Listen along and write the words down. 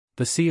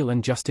The Seal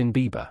and Justin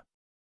Bieber.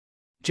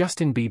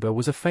 Justin Bieber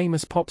was a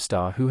famous pop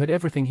star who had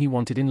everything he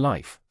wanted in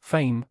life: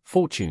 fame,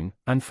 fortune,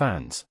 and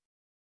fans.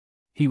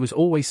 He was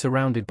always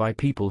surrounded by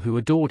people who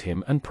adored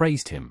him and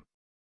praised him.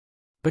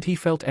 But he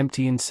felt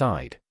empty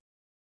inside.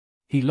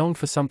 He longed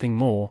for something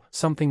more,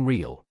 something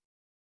real.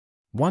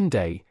 One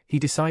day, he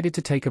decided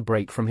to take a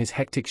break from his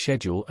hectic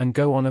schedule and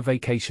go on a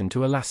vacation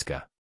to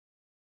Alaska.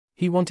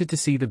 He wanted to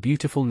see the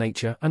beautiful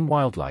nature and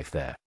wildlife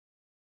there.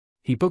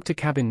 He booked a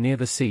cabin near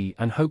the sea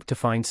and hoped to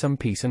find some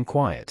peace and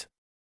quiet.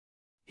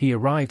 He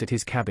arrived at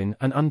his cabin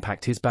and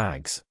unpacked his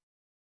bags.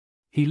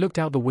 He looked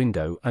out the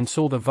window and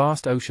saw the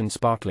vast ocean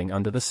sparkling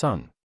under the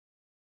sun.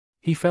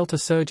 He felt a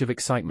surge of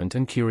excitement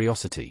and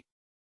curiosity.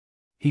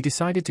 He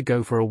decided to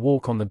go for a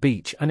walk on the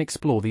beach and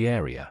explore the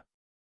area.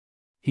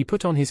 He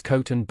put on his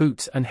coat and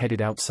boots and headed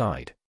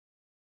outside.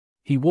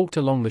 He walked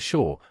along the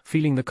shore,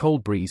 feeling the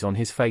cold breeze on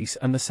his face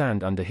and the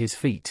sand under his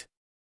feet.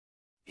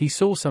 He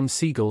saw some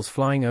seagulls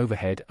flying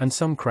overhead and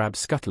some crabs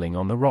scuttling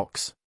on the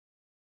rocks.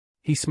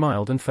 He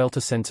smiled and felt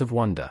a sense of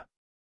wonder.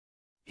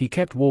 He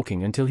kept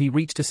walking until he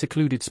reached a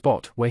secluded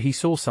spot where he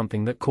saw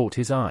something that caught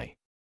his eye.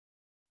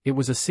 It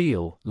was a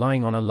seal,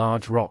 lying on a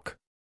large rock.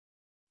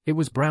 It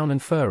was brown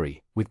and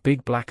furry, with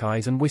big black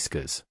eyes and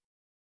whiskers.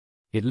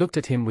 It looked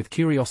at him with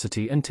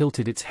curiosity and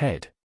tilted its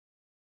head.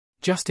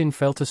 Justin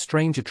felt a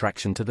strange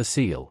attraction to the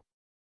seal.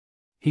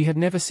 He had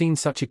never seen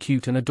such a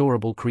cute and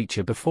adorable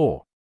creature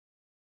before.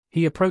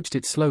 He approached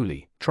it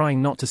slowly,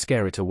 trying not to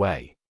scare it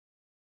away.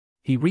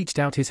 He reached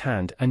out his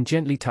hand and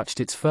gently touched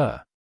its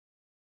fur.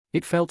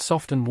 It felt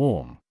soft and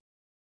warm.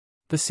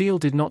 The seal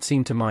did not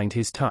seem to mind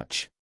his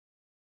touch.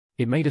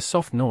 It made a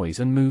soft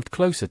noise and moved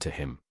closer to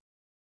him.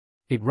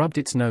 It rubbed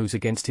its nose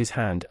against his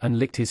hand and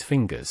licked his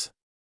fingers.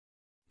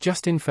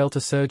 Justin felt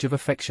a surge of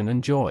affection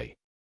and joy.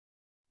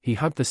 He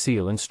hugged the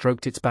seal and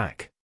stroked its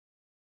back.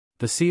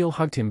 The seal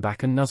hugged him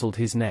back and nuzzled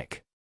his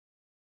neck.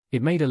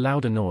 It made a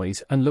louder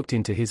noise and looked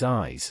into his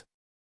eyes.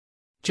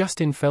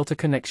 Justin felt a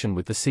connection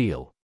with the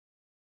seal.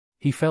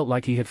 He felt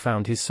like he had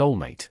found his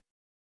soulmate.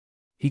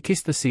 He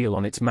kissed the seal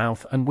on its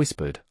mouth and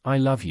whispered, "I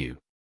love you."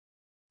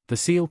 The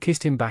seal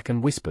kissed him back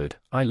and whispered,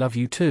 "I love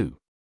you too."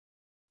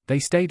 They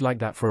stayed like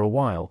that for a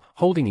while,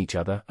 holding each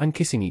other and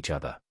kissing each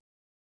other.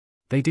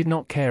 They did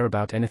not care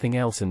about anything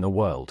else in the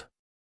world.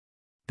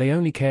 They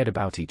only cared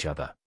about each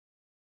other.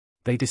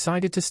 They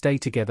decided to stay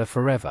together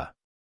forever.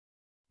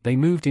 They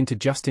moved into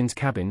Justin's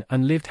cabin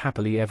and lived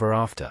happily ever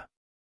after.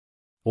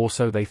 Or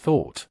so they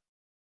thought.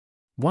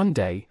 One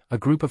day, a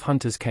group of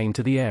hunters came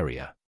to the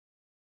area.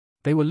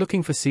 They were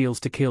looking for seals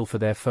to kill for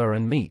their fur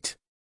and meat.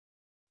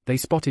 They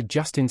spotted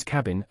Justin's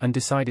cabin and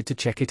decided to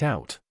check it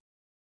out.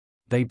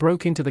 They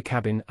broke into the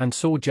cabin and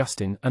saw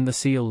Justin and the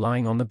seal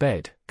lying on the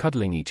bed,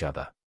 cuddling each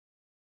other.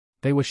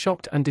 They were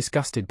shocked and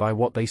disgusted by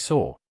what they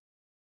saw.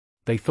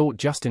 They thought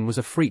Justin was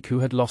a freak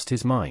who had lost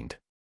his mind.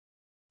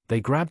 They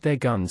grabbed their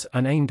guns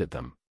and aimed at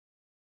them.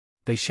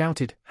 They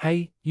shouted,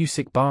 "Hey, you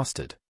sick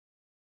bastard!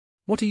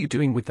 What are you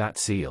doing with that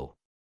seal?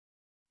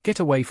 Get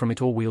away from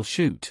it or we'll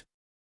shoot."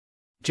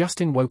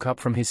 Justin woke up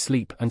from his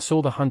sleep and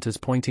saw the hunters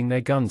pointing their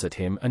guns at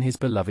him and his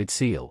beloved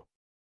seal.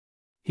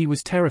 He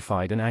was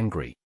terrified and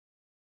angry.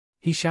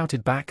 He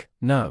shouted back,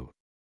 "No.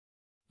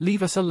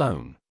 Leave us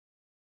alone.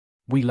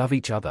 We love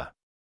each other.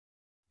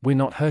 We're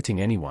not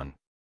hurting anyone."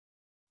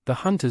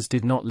 The hunters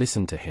did not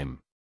listen to him.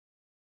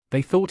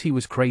 They thought he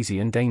was crazy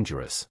and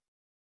dangerous.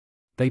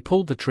 They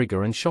pulled the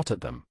trigger and shot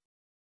at them.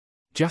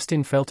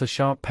 Justin felt a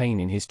sharp pain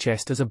in his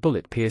chest as a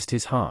bullet pierced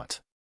his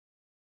heart.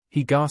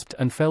 He gasped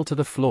and fell to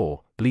the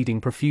floor,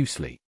 bleeding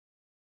profusely.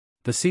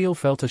 The seal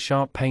felt a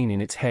sharp pain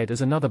in its head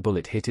as another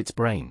bullet hit its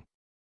brain.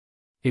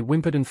 It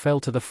whimpered and fell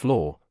to the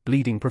floor,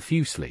 bleeding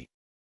profusely.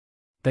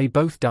 They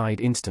both died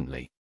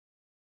instantly.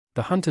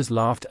 The hunters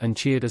laughed and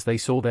cheered as they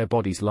saw their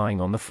bodies lying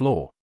on the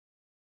floor.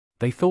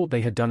 They thought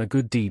they had done a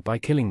good deed by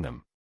killing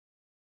them.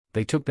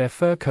 They took their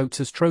fur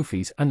coats as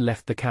trophies and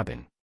left the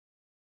cabin.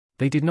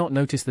 They did not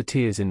notice the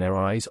tears in their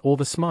eyes or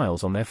the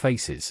smiles on their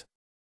faces.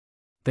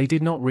 They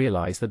did not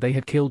realize that they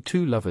had killed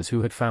two lovers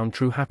who had found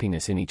true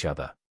happiness in each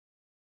other.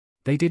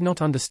 They did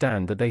not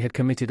understand that they had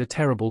committed a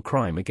terrible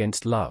crime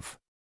against love.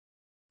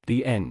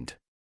 The end.